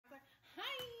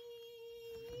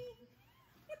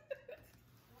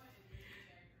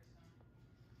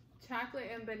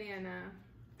chocolate and banana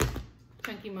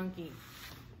chunky monkey.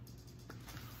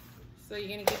 So you're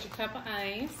gonna get your cup of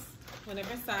ice,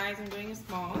 whatever size. I'm doing a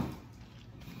small.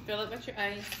 Fill it with your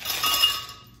ice.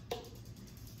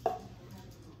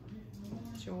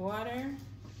 Put your water.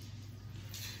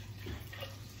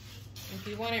 If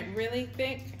you want it really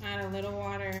thick, add a little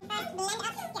water.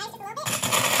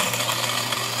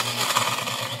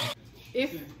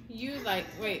 If you like,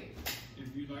 wait.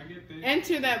 If you like it thick.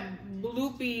 Enter that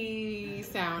bloopy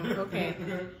sound, okay.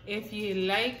 If you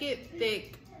like it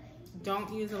thick,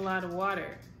 don't use a lot of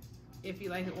water. If you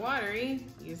like it watery,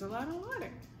 use a lot of water.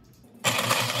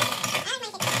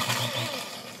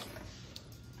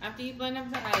 After you blend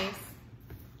up the ice,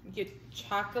 get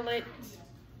chocolate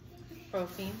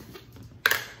protein.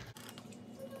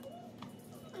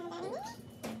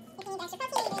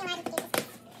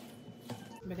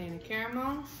 Banana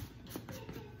caramel.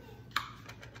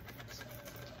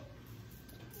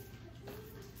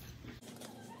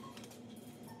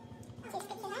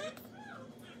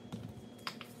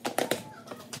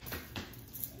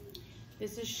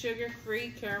 This is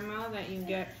sugar-free caramel that you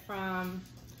get from,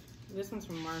 this one's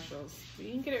from Marshall's.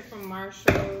 You can get it from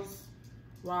Marshall's,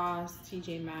 Ross,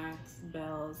 TJ Maxx,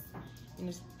 Bell's, and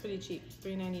it's pretty cheap, it's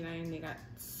 $3.99. They got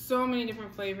so many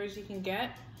different flavors you can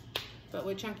get, but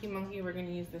with Chunky Monkey, we're gonna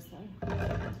use this one.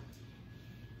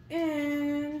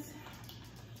 And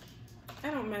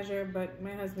I don't measure, but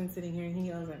my husband's sitting here and he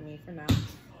yells at me for not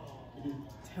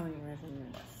telling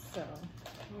measurements. So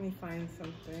let me find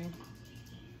something.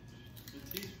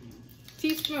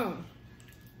 Teaspoon.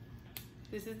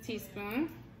 This is a teaspoon.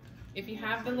 If you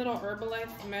have the little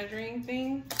Herbalife measuring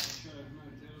thing,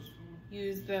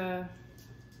 use the,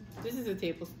 this is a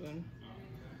tablespoon.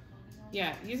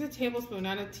 Yeah, use a tablespoon,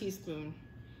 not a teaspoon.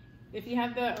 If you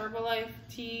have the Herbalife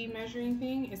tea measuring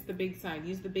thing, it's the big side.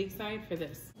 Use the big side for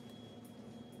this.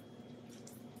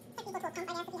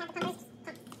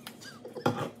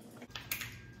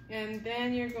 And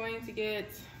then you're going to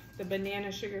get the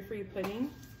banana sugar-free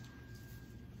pudding.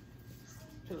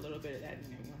 Put a little bit of that in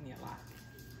there, you don't need a lot.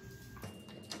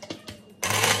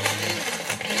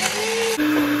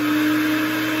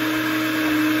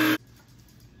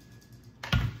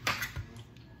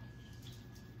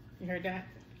 You heard that?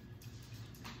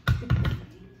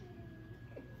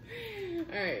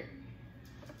 All right.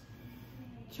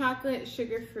 Chocolate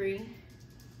sugar-free.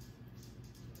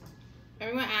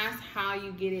 Everyone asks how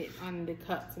you get it on the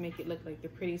cup to make it look like the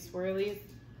pretty swirlies.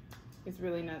 It's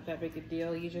really not that big a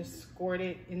deal. You just squirt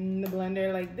it in the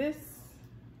blender like this.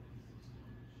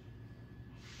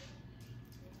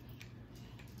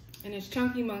 And it's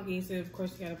Chunky Monkey, so of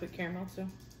course you gotta put caramel too.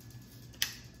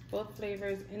 Both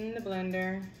flavors in the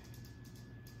blender.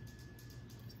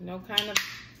 No kind of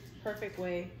perfect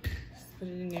way. Just put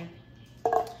it in there.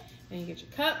 Then you get your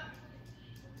cup.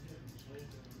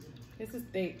 This is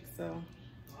thick, so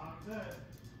look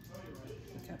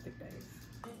how thick that is.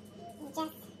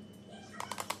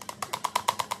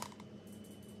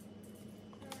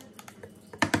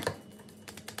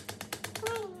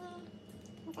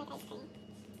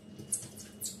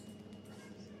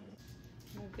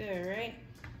 Good, right?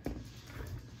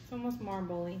 It's almost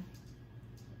marbly.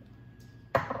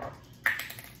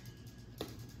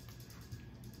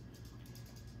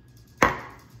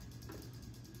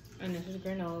 And this is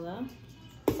granola.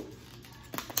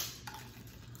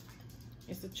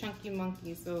 It's a Chunky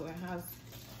Monkey, so it has,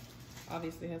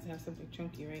 obviously has to have something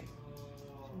chunky, right?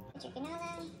 Put your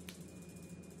granola.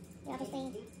 You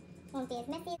obviously won't be as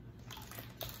messy.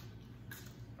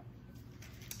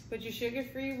 Put your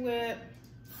sugar-free whip.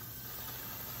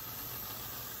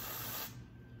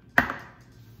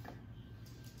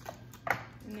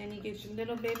 And then you get your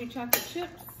little baby chocolate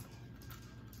chips.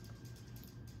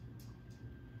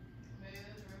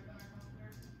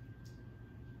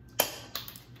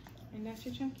 And that's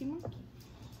your Chunky Monkey.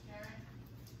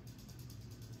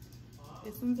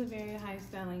 This one's a very high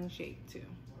selling shake too.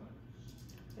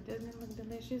 But doesn't it look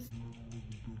delicious?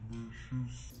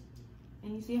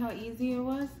 And you see how easy it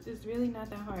was? It's really not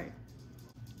that hard.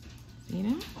 See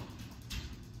that?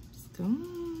 Just come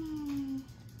on.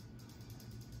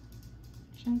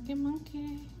 Chunky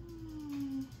Monkey.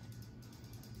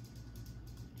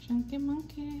 Chunky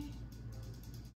Monkey.